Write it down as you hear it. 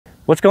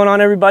What's going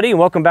on, everybody, and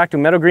welcome back to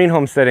Meadow Green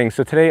Homesteading.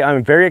 So today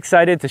I'm very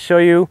excited to show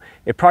you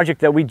a project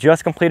that we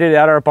just completed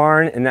at our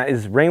barn, and that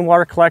is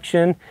rainwater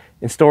collection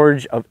and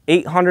storage of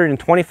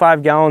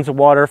 825 gallons of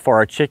water for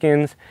our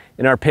chickens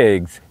and our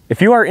pigs.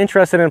 If you are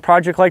interested in a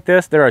project like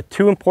this, there are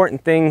two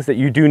important things that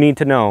you do need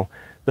to know.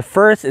 The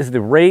first is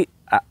the rate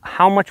at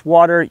how much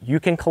water you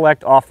can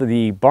collect off of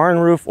the barn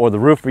roof or the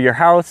roof of your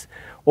house.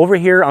 Over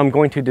here, I'm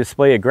going to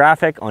display a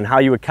graphic on how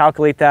you would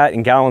calculate that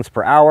in gallons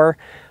per hour.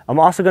 I'm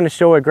also going to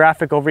show a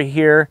graphic over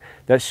here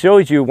that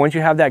shows you, once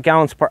you have that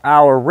gallons per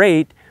hour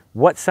rate,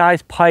 what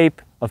size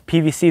pipe of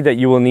PVC that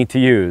you will need to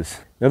use.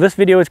 Now this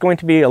video is going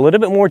to be a little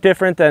bit more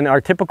different than our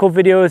typical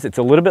videos. It's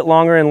a little bit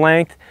longer in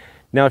length.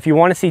 Now if you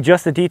want to see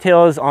just the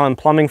details on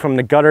plumbing from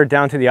the gutter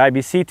down to the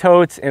IBC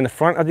totes and the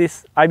front of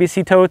these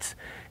IBC totes,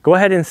 go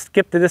ahead and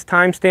skip to this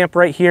timestamp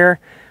right here.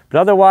 But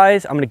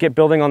otherwise, I'm going to get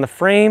building on the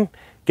frame,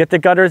 get the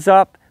gutters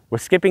up. We're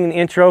skipping the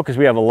intro because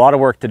we have a lot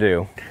of work to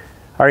do.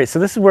 All right, so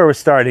this is where we're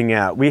starting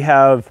at. We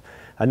have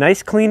a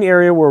nice clean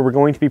area where we're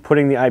going to be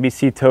putting the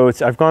IBC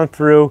totes. I've gone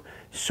through,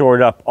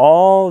 shored up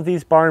all of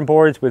these barn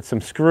boards with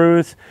some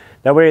screws.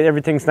 That way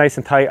everything's nice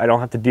and tight. I don't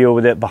have to deal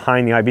with it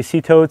behind the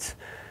IBC totes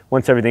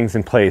once everything's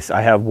in place.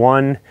 I have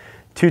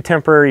two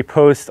temporary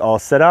posts all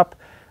set up.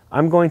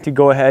 I'm going to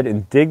go ahead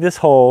and dig this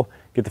hole,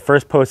 get the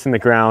first post in the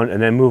ground, and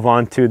then move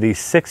on to the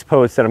 6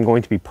 posts that I'm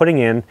going to be putting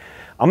in.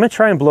 I'm going to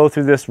try and blow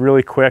through this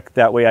really quick.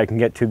 That way I can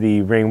get to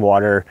the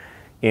rainwater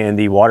and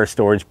the water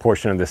storage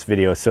portion of this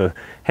video. So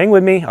hang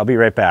with me, I'll be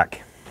right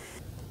back.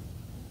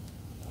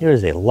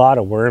 There's a lot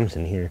of worms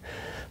in here.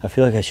 I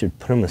feel like I should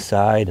put them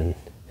aside and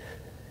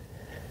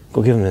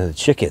go give them to the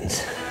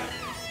chickens.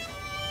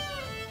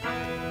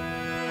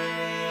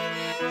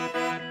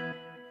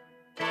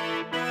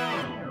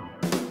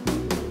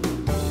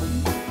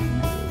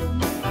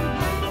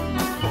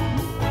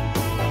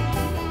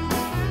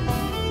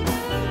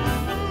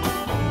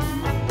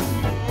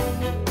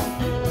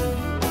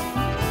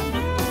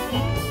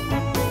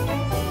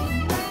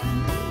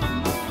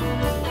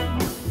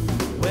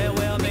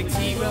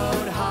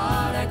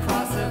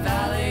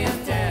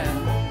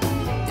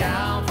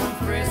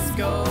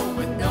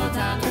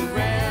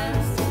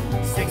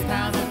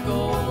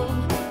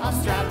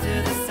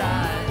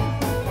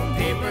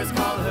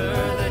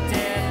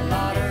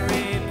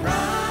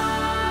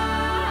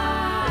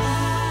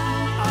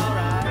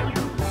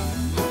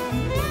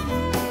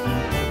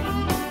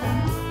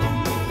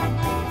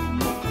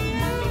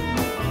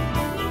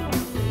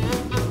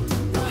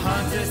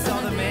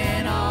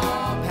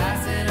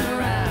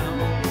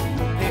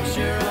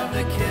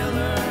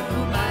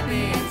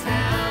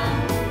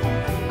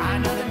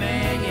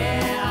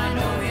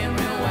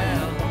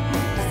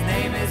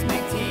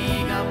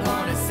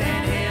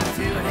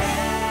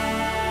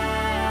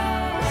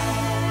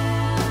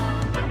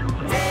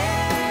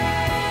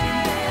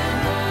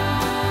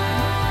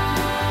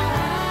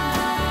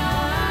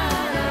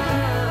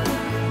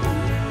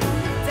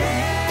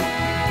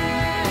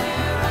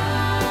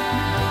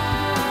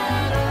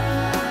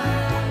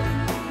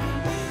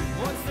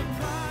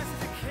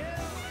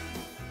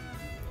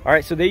 All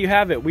right, so there you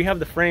have it. We have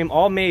the frame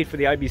all made for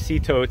the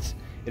IBC totes,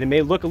 and it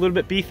may look a little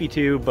bit beefy to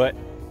you, but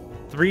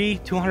 3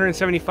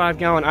 275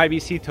 gallon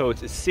IBC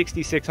totes is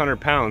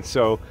 6,600 pounds.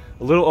 So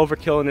a little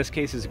overkill in this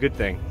case is a good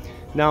thing.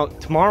 Now,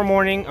 tomorrow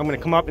morning, I'm gonna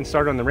come up and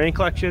start on the rain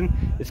collection.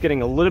 It's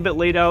getting a little bit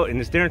late out and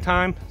it's dinner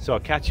time, so I'll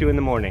catch you in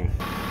the morning.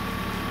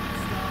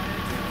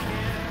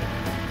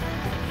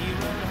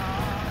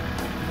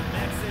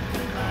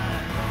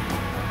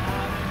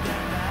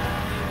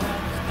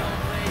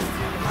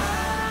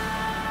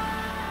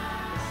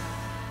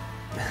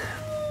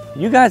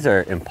 You guys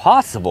are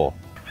impossible.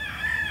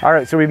 All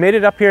right, so we made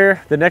it up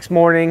here the next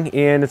morning,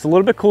 and it's a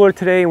little bit cooler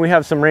today, and we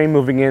have some rain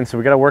moving in, so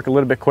we got to work a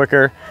little bit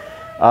quicker.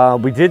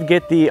 We did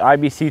get the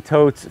IBC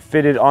totes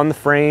fitted on the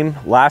frame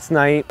last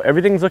night.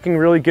 Everything's looking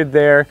really good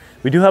there.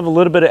 We do have a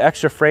little bit of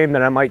extra frame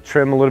that I might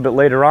trim a little bit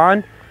later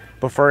on,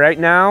 but for right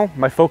now,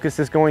 my focus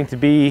is going to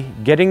be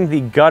getting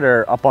the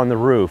gutter up on the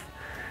roof.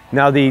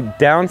 Now, the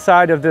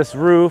downside of this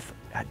roof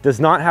does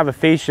not have a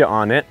fascia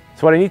on it.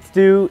 So what I need to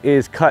do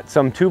is cut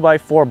some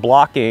 2x4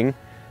 blocking,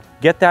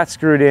 get that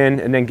screwed in,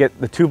 and then get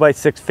the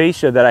 2x6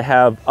 fascia that I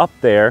have up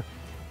there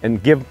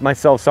and give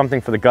myself something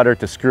for the gutter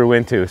to screw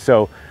into.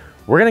 So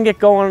we're gonna get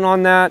going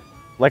on that.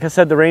 Like I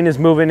said, the rain is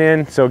moving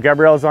in, so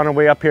Gabrielle's on her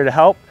way up here to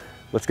help.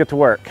 Let's get to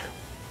work.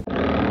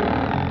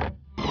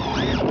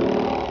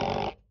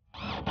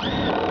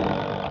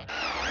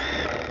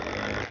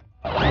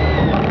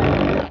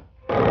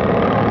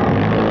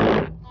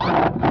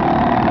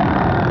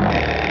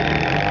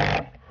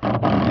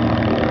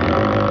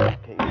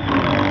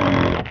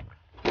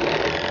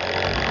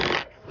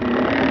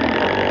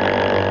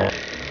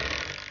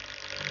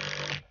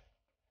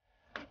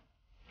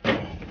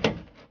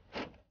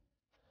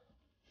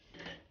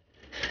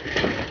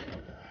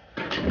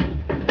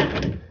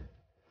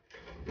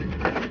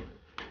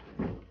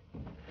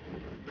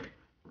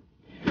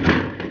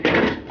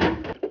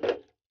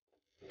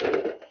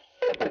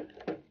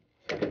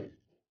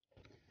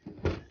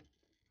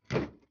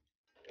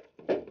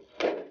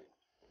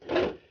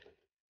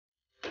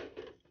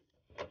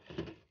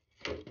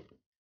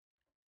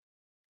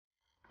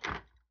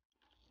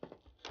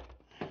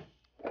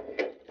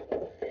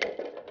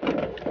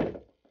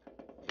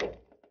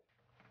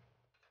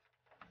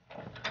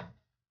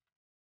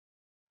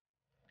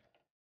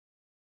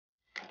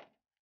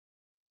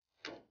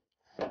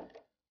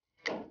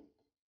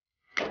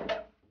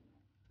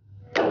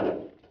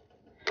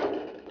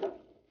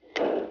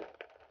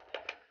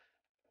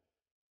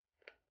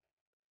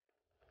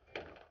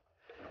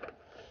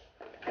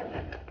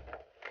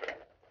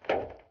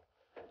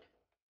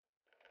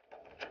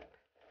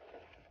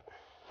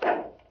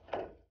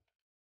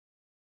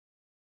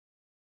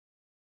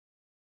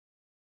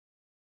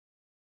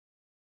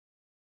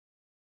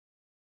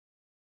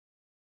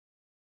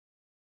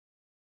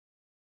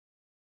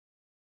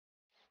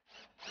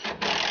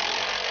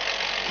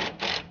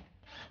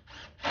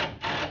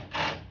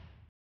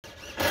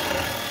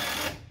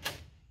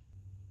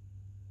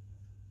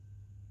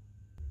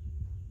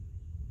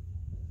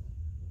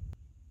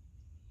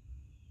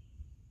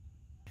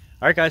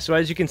 All right guys, so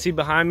as you can see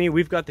behind me,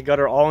 we've got the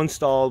gutter all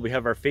installed. We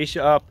have our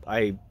fascia up.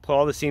 I put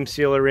all the seam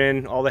sealer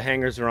in, all the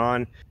hangers are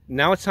on.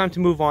 Now it's time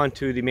to move on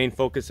to the main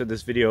focus of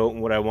this video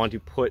and what I want to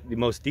put the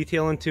most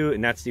detail into,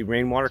 and that's the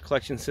rainwater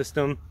collection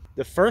system.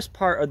 The first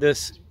part of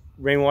this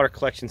rainwater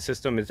collection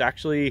system is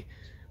actually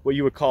what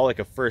you would call like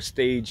a first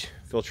stage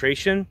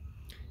filtration.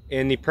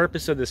 And the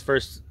purpose of this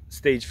first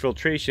stage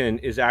filtration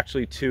is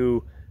actually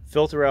to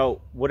filter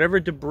out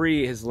whatever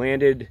debris has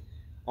landed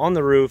on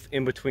the roof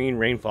in between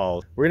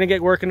rainfalls. We're gonna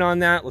get working on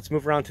that. Let's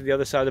move around to the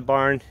other side of the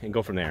barn and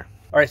go from there.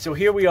 All right, so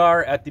here we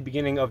are at the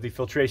beginning of the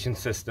filtration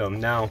system.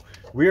 Now,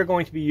 we are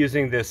going to be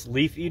using this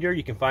leaf eater.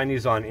 You can find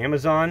these on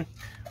Amazon.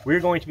 We're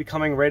going to be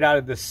coming right out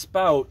of this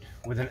spout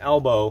with an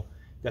elbow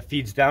that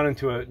feeds down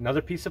into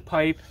another piece of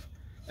pipe,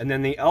 and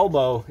then the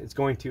elbow is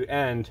going to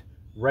end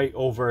right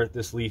over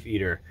this leaf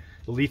eater.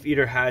 The leaf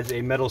eater has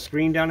a metal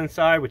screen down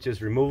inside, which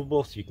is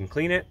removable so you can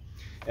clean it.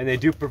 And they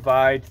do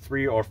provide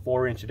 3 or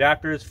 4 inch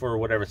adapters for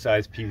whatever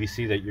size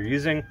PVC that you're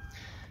using.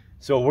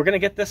 So we're gonna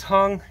get this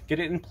hung, get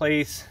it in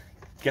place,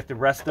 get the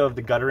rest of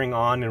the guttering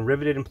on and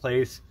riveted in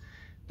place.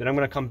 Then I'm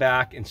gonna come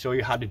back and show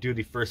you how to do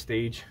the first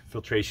stage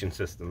filtration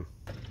system.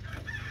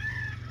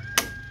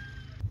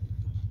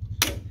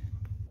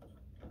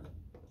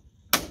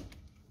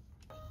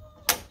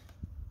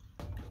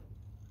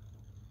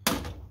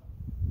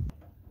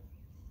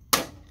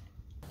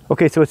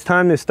 Okay, so it's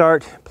time to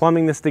start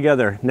plumbing this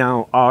together.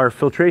 Now, our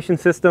filtration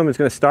system is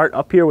going to start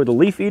up here with a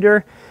leaf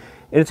eater,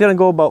 and it's going to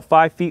go about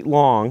 5 feet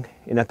long,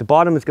 and at the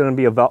bottom is going to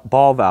be a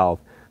ball valve.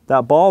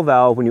 That ball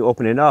valve, when you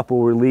open it up,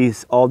 will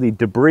release all the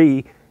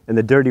debris and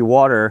the dirty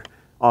water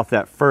off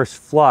that first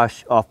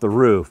flush off the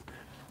roof.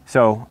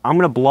 So I'm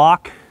going to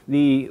block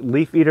the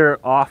leaf eater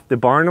off the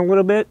barn a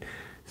little bit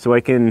so I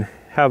can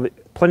have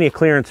plenty of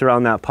clearance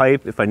around that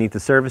pipe if I need to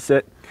service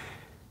it.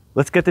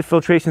 Let's get the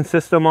filtration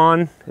system on,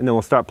 and then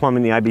we'll start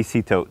plumbing the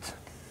IBC totes.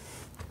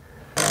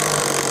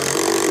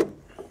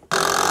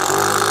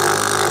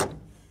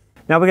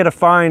 Now we got to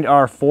find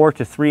our 4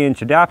 to 3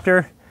 inch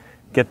adapter,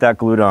 get that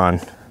glued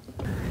on.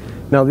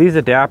 Now these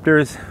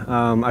adapters,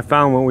 I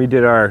found when we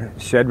did our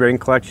shed rain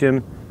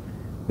collection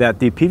that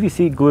the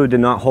PVC glue did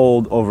not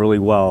hold overly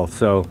well,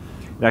 so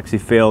it actually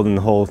failed and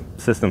the whole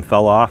system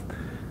fell off.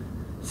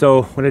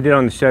 So what I did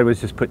on the shed was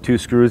just put 2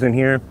 screws in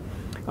here.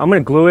 I'm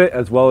going to glue it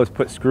as well as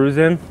put screws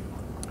in,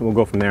 and we'll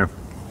go from there.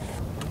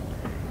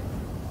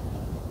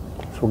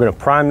 So we're going to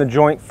prime the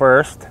joint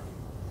first.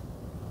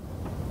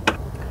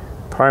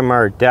 Prime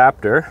our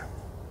adapter.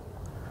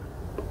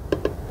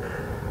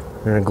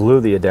 We're going to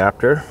glue the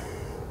adapter.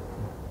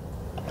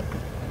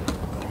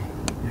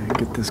 And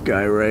get this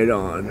guy right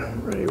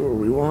on, right where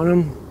we want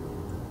him.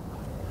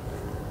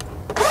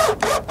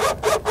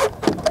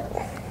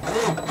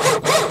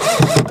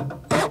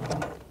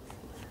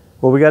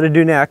 What we got to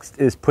do next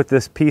is put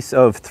this piece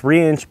of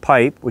 3 inch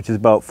pipe, which is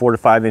about 4 to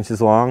 5 inches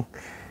long,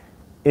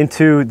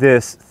 into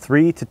this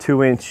 3 to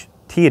 2 inch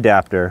T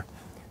adapter.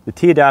 The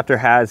T adapter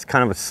has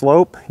kind of a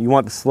slope. You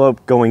want the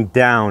slope going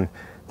down.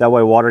 That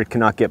way water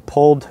cannot get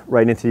pulled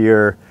right into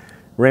your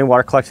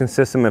rainwater collection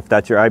system. If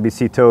that's your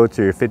IBC totes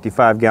or your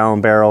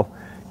 55-gallon barrel,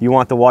 you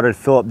want the water to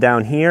fill up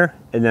down here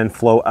and then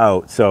flow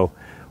out. So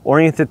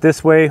orient it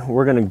this way.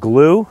 We're going to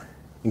glue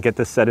and get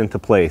this set into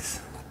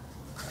place.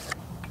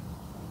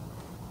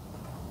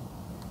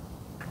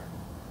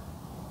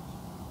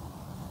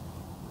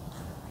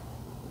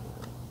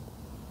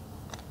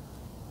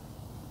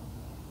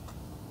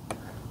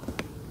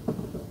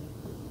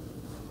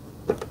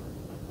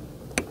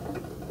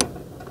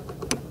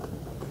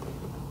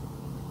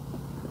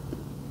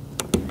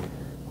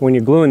 When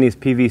you're gluing these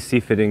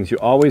PVC fittings, you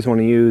always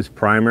want to use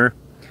primer,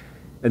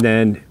 and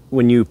then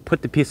when you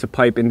put the piece of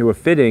pipe into a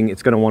fitting,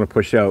 it's going to want to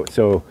push out.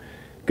 So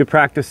good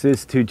practice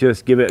is to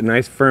just give it a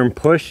nice firm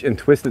push and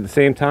twist at the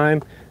same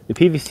time. The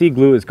PVC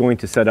glue is going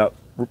to set up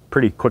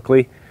pretty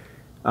quickly,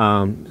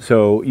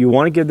 so you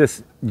want to give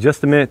this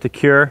just a minute to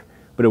cure,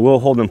 but it will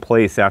hold in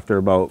place after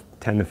about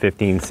 10 to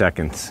 15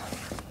 seconds.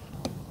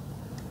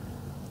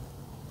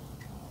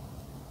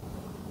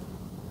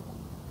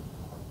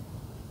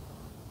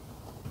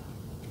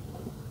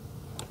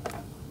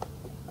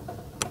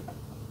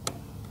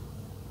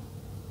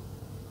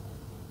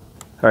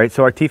 All right,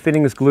 so our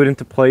T-fitting is glued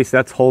into place,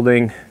 that's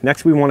holding.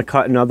 Next we want to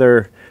cut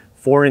another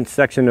 4 inch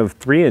section of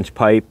 3 inch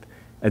pipe,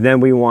 and then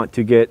we want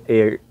to get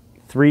a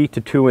 3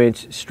 to 2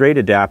 inch straight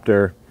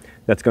adapter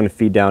that's going to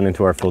feed down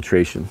into our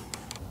filtration.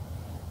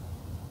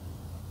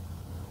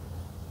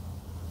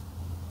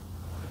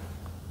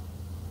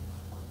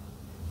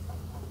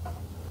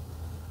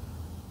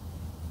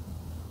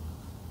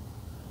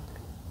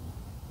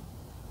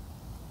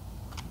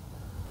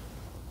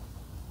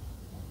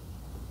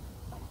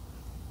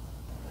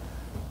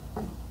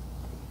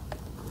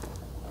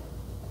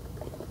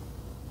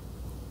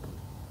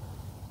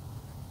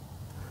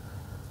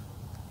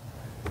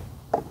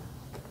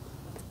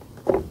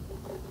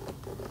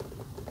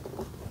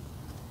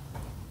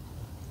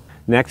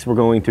 Next, we're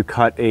going to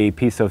cut a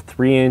piece of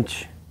 3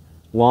 inch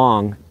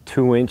long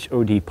 2 inch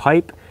OD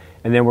pipe,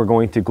 and then we're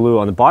going to glue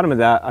on the bottom of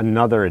that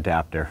another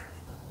adapter.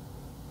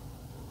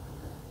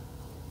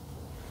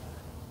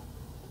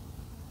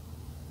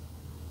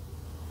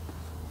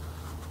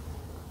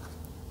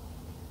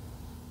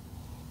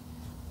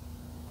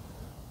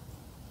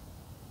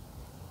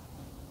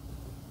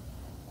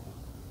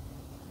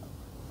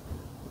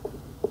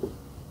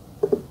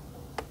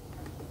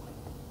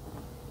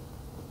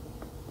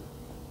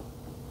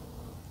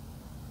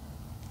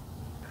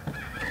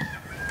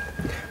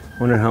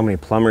 Wonder how many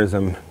plumbers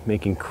I'm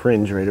making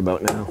cringe right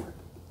about now.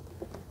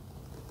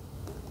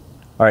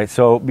 All right,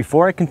 so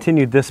before I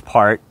continue this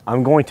part,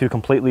 I'm going to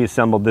completely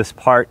assemble this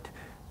part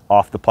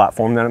off the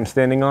platform that I'm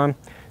standing on.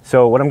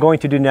 So what I'm going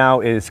to do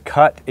now is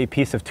cut a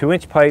piece of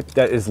 2-inch pipe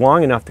that is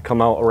long enough to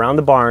come out around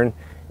the barn,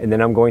 and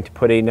then I'm going to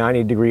put a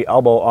 90-degree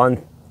elbow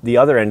on the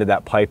other end of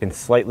that pipe and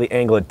slightly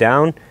angle it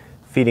down,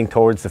 feeding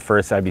towards the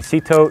first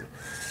IBC tote.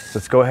 So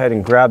let's go ahead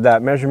and grab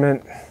that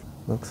measurement.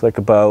 Looks like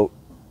about,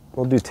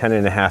 we'll do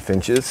 10.5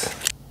 inches.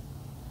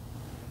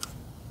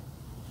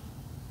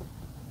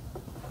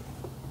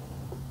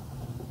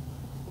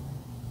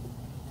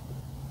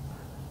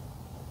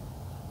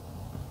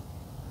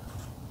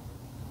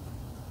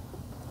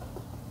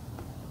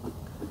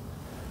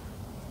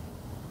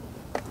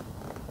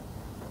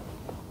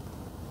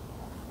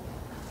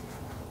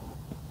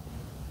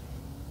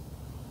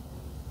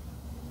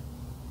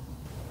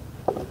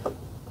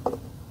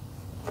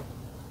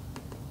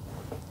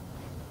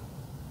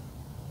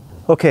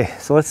 Okay,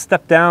 so let's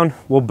step down.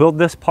 We'll build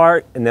this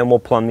part and then we'll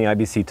plumb the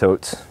IBC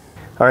totes.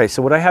 All right,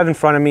 so what I have in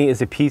front of me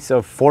is a piece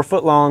of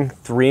 4-foot long,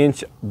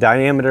 3-inch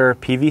diameter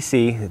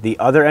PVC. The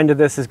other end of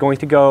this is going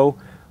to go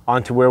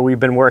onto where we've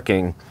been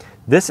working.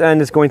 This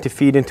end is going to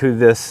feed into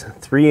this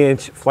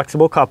 3-inch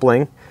flexible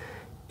coupling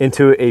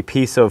into a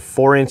piece of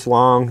 4-inch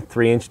long,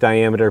 3-inch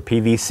diameter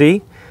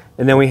PVC.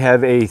 And then we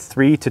have a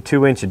 3 to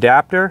 2-inch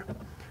adapter.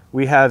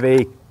 We have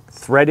a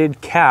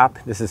threaded cap.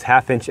 This is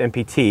 1/2-inch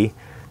MPT.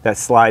 That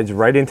slides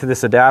right into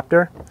this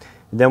adapter.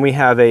 Then we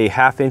have a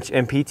 1/2-inch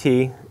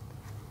MPT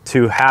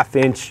to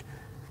 1/2-inch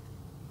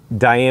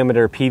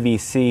diameter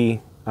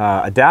PVC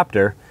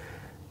adapter.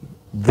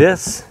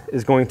 This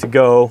is going to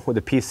go with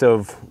a piece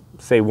of,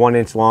 say,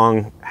 1-inch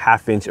long,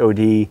 1/2-inch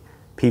OD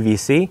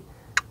PVC.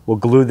 We'll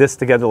glue this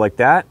together like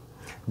that.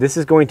 This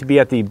is going to be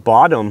at the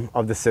bottom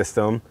of the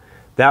system.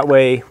 That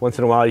way, once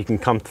in a while, you can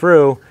come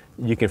through,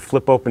 you can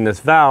flip open this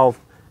valve,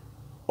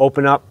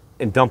 open up,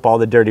 and dump all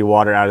the dirty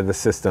water out of the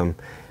system.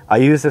 I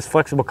use this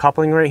flexible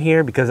coupling right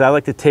here because I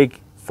like to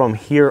take from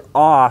here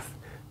off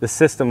the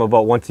system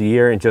about once a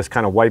year and just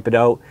kind of wipe it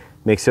out,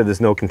 make sure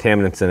there's no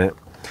contaminants in it.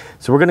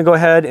 So we're going to go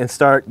ahead and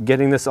start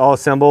getting this all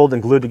assembled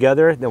and glued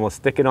together. Then we'll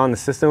stick it on the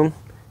system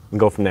and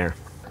go from there.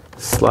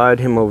 Slide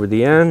him over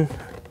the end.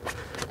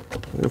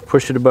 I'm going to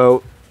push it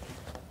about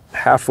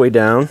halfway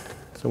down,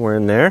 somewhere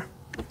in there.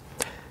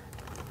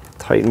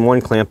 Tighten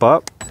one clamp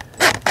up.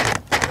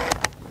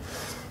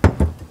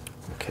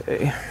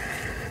 Okay.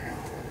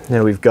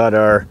 Now we've got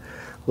our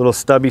little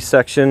stubby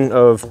section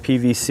of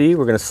PVC.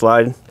 We're going to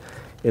slide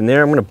in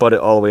there. I'm going to butt it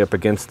all the way up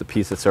against the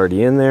piece that's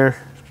already in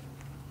there.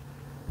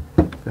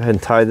 Go ahead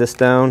and tie this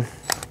down.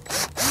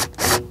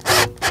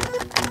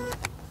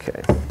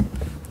 Okay.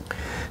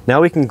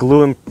 Now we can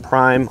glue and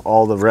prime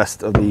all the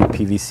rest of the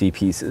PVC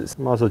pieces.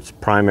 Might as well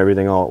just prime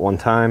everything all at one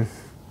time.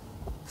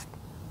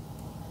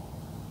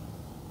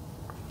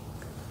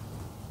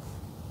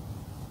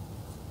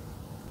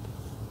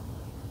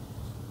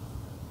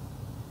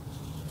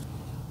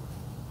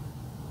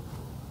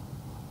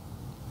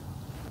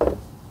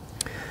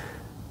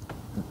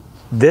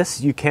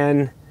 This you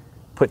can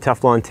put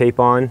Teflon tape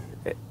on.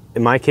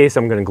 In my case,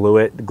 I'm going to glue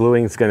it. The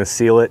gluing is going to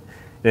seal it,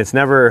 and it's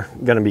never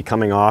going to be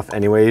coming off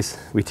anyways.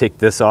 We take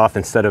this off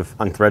instead of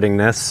unthreading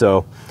this,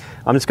 so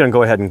I'm just going to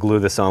go ahead and glue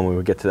this on when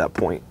we get to that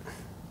point.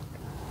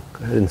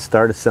 Go ahead and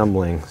start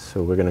assembling.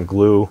 So we're going to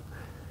glue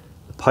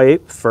the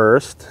pipe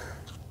first.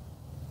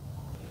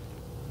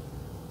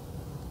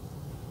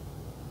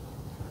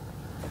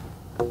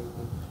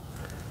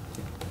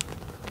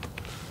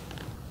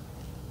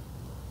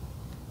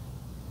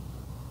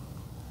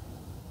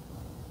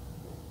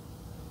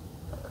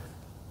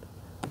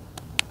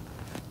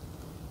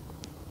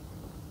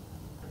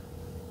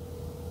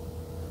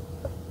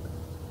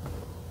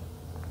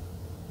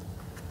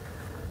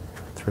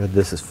 Thread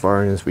this as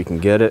far in as we can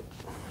get it.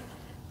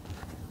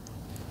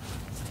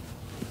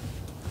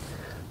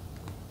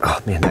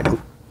 Oh man, that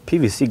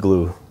PVC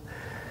glue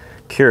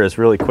cures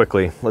really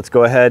quickly. Let's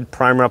go ahead,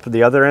 primer up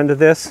the other end of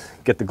this,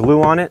 get the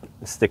glue on it,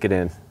 and stick it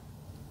in.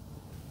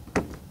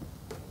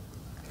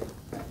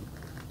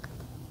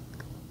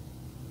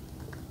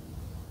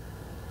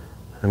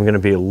 I'm going to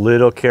be a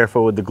little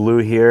careful with the glue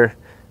here.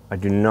 I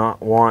do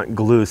not want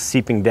glue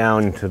seeping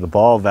down into the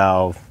ball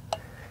valve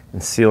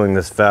and sealing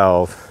this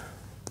valve.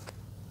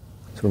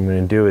 So what I'm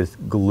going to do is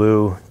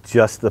glue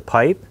just the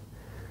pipe.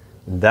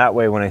 That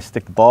way when I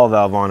stick the ball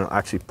valve on, it'll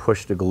actually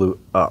push the glue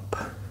up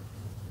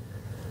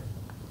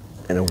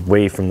and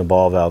away from the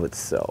ball valve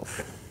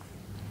itself.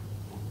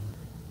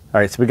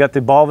 All right, so we got the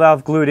ball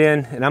valve glued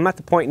in, and I'm at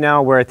the point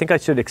now where I think I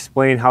should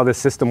explain how this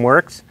system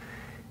works.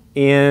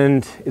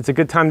 And it's a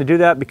good time to do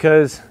that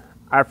because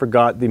I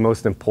forgot the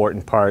most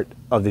important part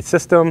of the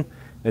system,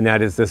 and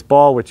that is this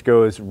ball, which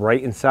goes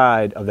right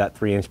inside of that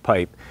 3-inch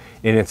pipe.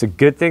 And it's a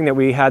good thing that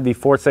we had the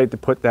foresight to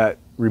put that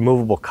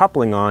removable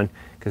coupling on,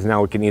 because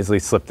now we can easily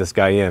slip this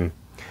guy in.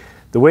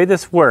 The way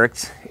this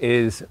works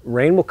is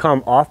rain will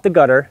come off the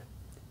gutter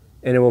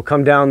and it will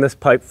come down this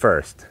pipe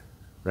first,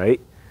 right?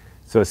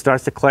 So it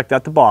starts to collect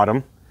at the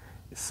bottom,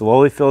 it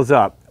slowly fills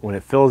up. When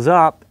it fills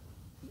up,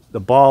 the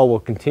ball will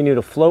continue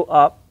to float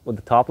up with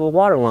the top of the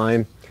water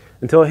line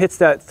until it hits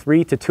that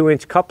 3 to 2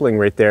 inch coupling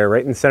right there,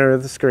 right in the center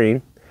of the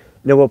screen.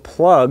 And it will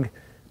plug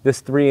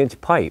this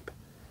 3-inch pipe.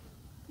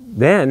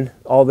 Then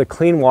all the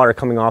clean water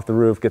coming off the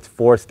roof gets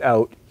forced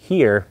out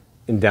here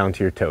and down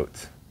to your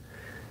totes.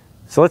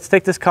 So let's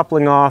take this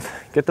coupling off,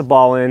 get the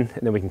ball in,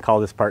 and then we can call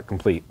this part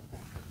complete.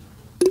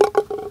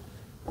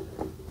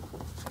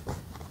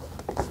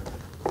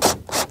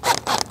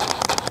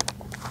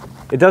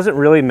 It doesn't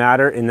really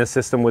matter in this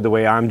system with the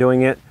way I'm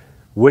doing it,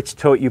 which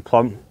tote you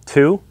plumb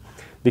to,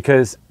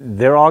 because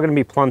they're all gonna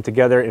be plumbed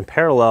together in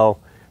parallel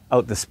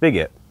out the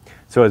spigot.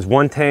 So as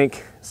one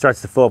tank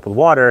starts to fill up with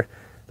water,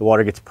 the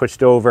water gets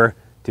pushed over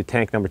to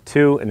tank number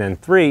 2 and then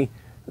 3,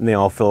 and they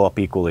all fill up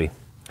equally.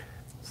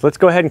 So let's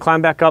go ahead and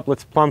climb back up.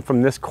 Let's plumb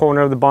from this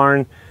corner of the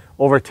barn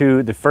over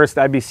to the first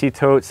IBC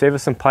tote, save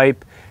us some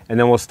pipe, and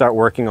then we'll start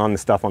working on the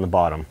stuff on the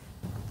bottom.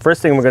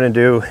 First thing we're gonna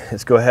do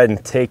is go ahead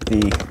and take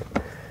the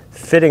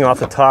fitting off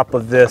the top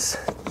of this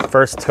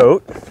first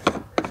tote.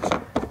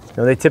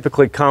 Now they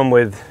typically come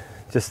with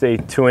just a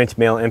 2-inch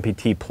male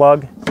MPT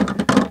plug.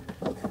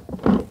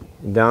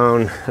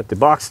 Down at the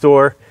box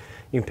store,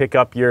 you can pick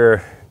up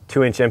your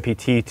 2-inch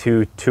MPT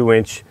to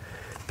 2-inch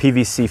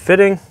PVC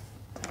fitting.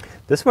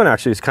 This one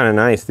actually is kind of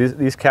nice.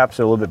 These caps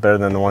are a little bit better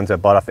than the ones I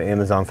bought off of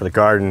Amazon for the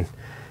garden.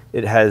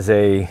 It has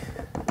a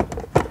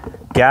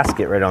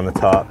gasket right on the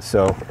top,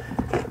 so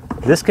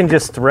this can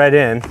just thread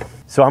in.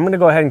 So I'm gonna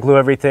go ahead and glue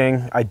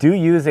everything. I do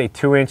use a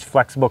 2-inch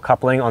flexible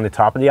coupling on the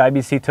top of the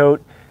IBC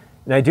tote.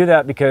 And I do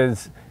that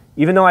because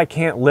even though I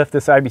can't lift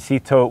this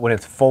IBC tote when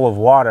it's full of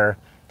water,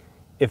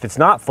 if it's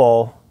not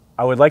full,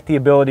 I would like the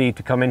ability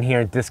to come in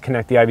here and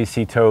disconnect the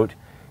IBC tote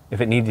if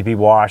it needs to be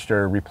washed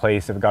or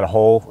replaced, if it got a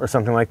hole or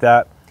something like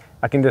that.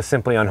 I can just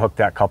simply unhook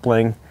that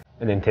coupling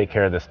and then take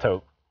care of this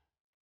tote.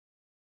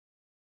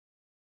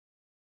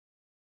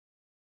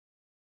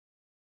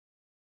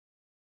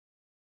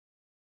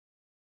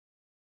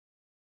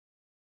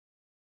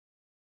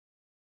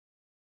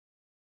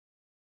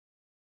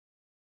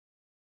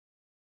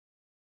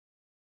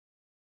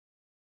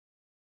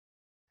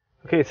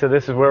 Okay, so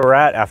this is where we're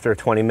at after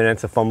 20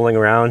 minutes of fumbling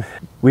around.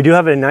 We do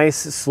have a nice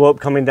slope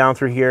coming down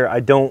through here.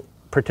 I don't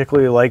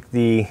particularly like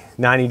the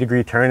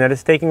 90-degree turn that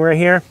it's taking right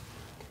here.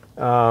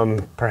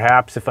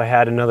 Perhaps if I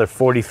had another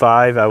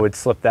 45, I would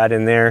slip that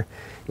in there.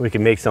 We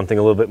could make something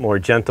a little bit more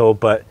gentle,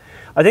 but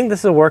I think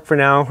this will work for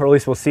now, or at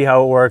least we'll see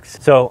how it works.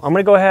 So I'm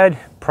gonna go ahead,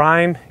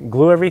 prime,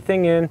 glue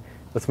everything in.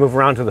 Let's move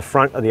around to the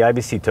front of the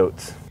IBC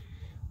totes.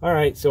 All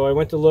right, so I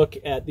went to look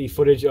at the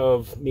footage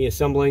of me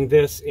assembling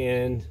this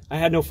and I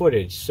had no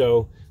footage.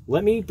 So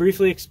let me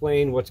briefly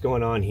explain what's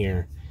going on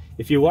here.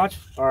 If you watch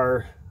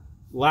our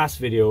last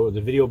video, or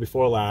the video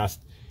before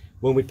last,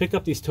 when we picked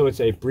up these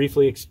totes, I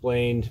briefly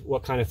explained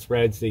what kind of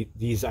threads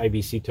these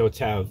IBC totes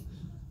have.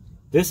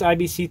 This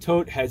IBC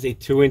tote has a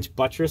 2-inch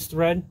buttress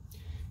thread.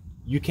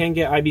 You can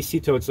get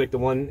IBC totes like the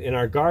one in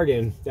our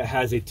garden that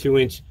has a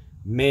 2-inch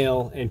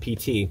male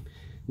NPT.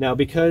 Now,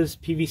 because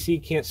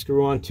PVC can't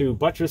screw onto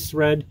buttress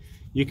thread,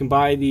 you can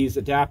buy these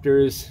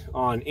adapters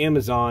on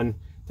Amazon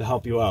to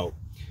help you out.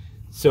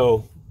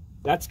 So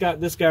that's got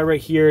this guy right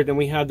here. Then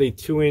we have the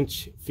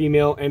 2-inch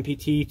female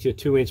NPT to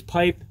 2-inch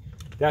pipe.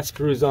 That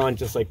screws on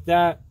just like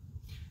that.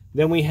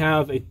 Then we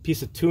have a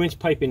piece of 2-inch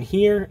pipe in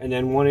here and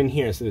then one in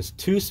here. So there's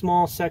 2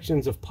 small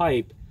sections of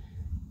pipe,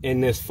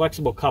 and this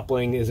flexible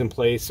coupling is in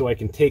place so I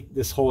can take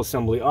this whole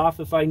assembly off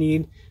if I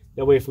need.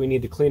 That way, if we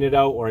need to clean it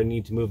out or I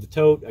need to move the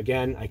tote,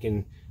 again, I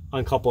can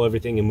uncouple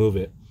everything and move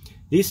it.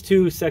 These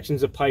 2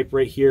 sections of pipe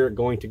right here are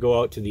going to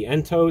go out to the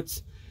end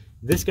totes.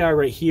 This guy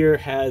right here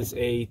has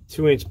a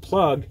 2-inch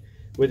plug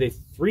with a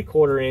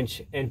 3/4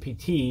 inch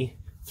NPT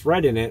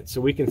thread in it,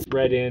 so we can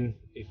thread in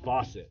a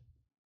faucet.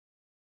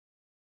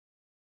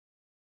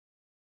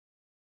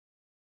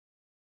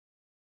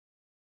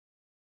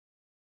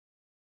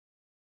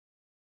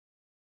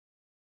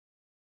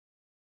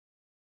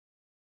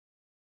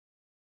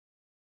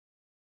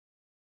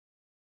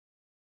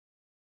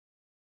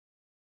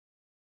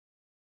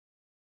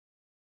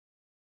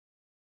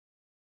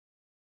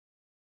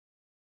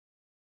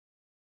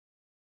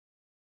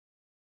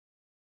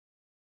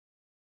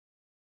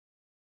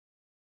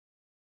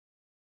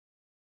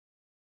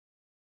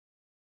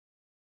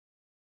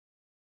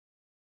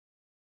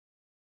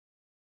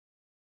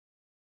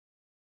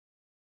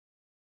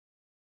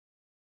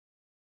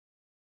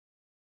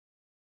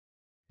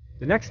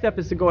 The next step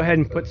is to go ahead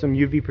and put some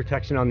UV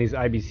protection on these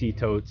IBC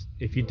totes.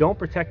 If you don't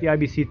protect the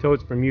IBC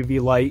totes from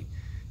UV light,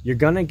 you're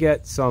gonna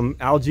get some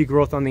algae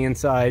growth on the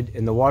inside,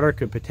 and the water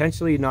could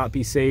potentially not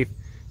be safe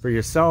for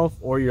yourself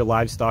or your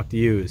livestock to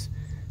use.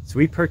 So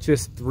we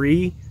purchased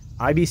 3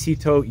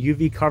 IBC tote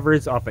UV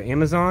covers off of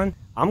Amazon.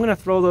 I'm gonna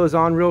throw those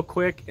on real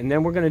quick, and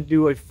then we're gonna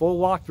do a full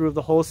walkthrough of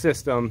the whole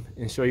system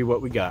and show you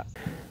what we got.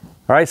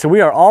 All right, so we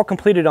are all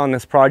completed on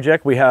this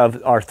project. We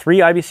have our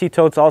 3 IBC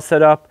totes all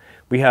set up.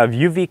 We have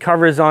UV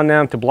covers on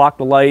them to block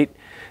the light.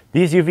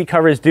 These UV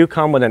covers do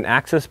come with an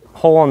access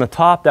hole on the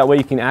top. That way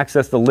you can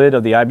access the lid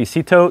of the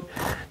IBC tote.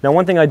 Now,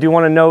 one thing I do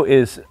want to note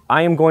is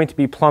I am going to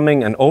be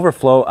plumbing an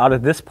overflow out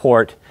of this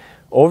port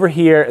over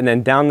here and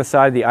then down the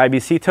side of the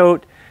IBC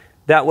tote.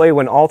 That way,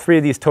 when all three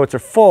of these totes are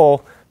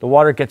full, the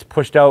water gets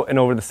pushed out and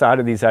over the side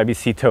of these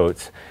IBC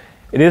totes.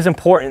 It is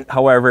important,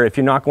 however, if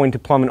you're not going to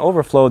plumb an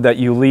overflow, that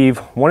you leave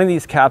one of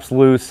these caps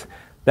loose.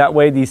 That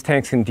way these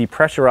tanks can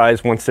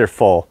depressurize once they're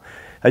full.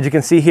 As you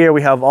can see here,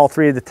 we have all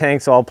three of the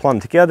tanks all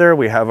plumbed together.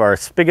 We have our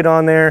spigot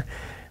on there.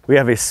 We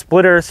have a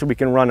splitter so we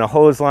can run a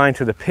hose line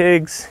to the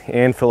pigs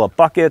and fill up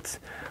buckets.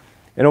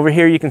 And over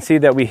here you can see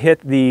that we hit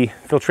the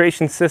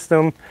filtration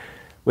system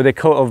with a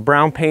coat of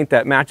brown paint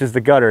that matches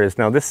the gutters.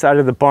 Now, this side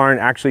of the barn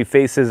actually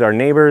faces our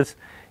neighbors,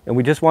 and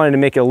we just wanted to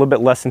make it a little bit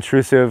less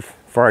intrusive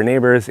for our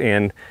neighbors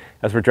and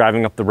as we're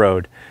driving up the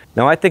road.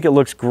 Now, I think it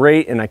looks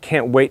great, and I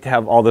can't wait to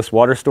have all this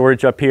water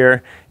storage up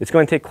here. It's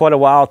going to take quite a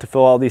while to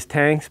fill all these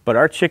tanks, but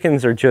our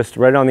chickens are just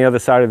right on the other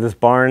side of this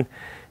barn.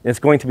 And it's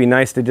going to be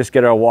nice to just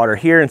get our water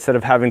here instead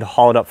of having to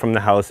haul it up from the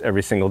house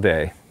every single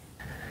day.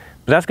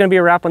 But that's going to be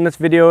a wrap on this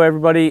video,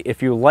 everybody.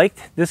 If you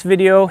liked this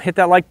video, hit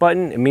that like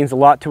button. It means a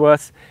lot to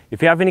us.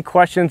 If you have any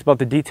questions about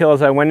the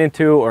details I went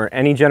into or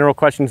any general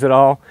questions at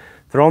all,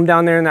 throw them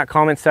down there in that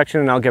comment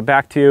section and I'll get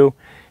back to you.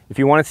 If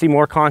you want to see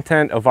more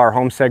content of our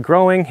homestead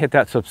growing, hit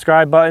that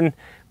subscribe button.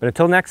 But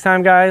until next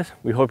time, guys,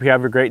 we hope you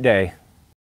have a great day.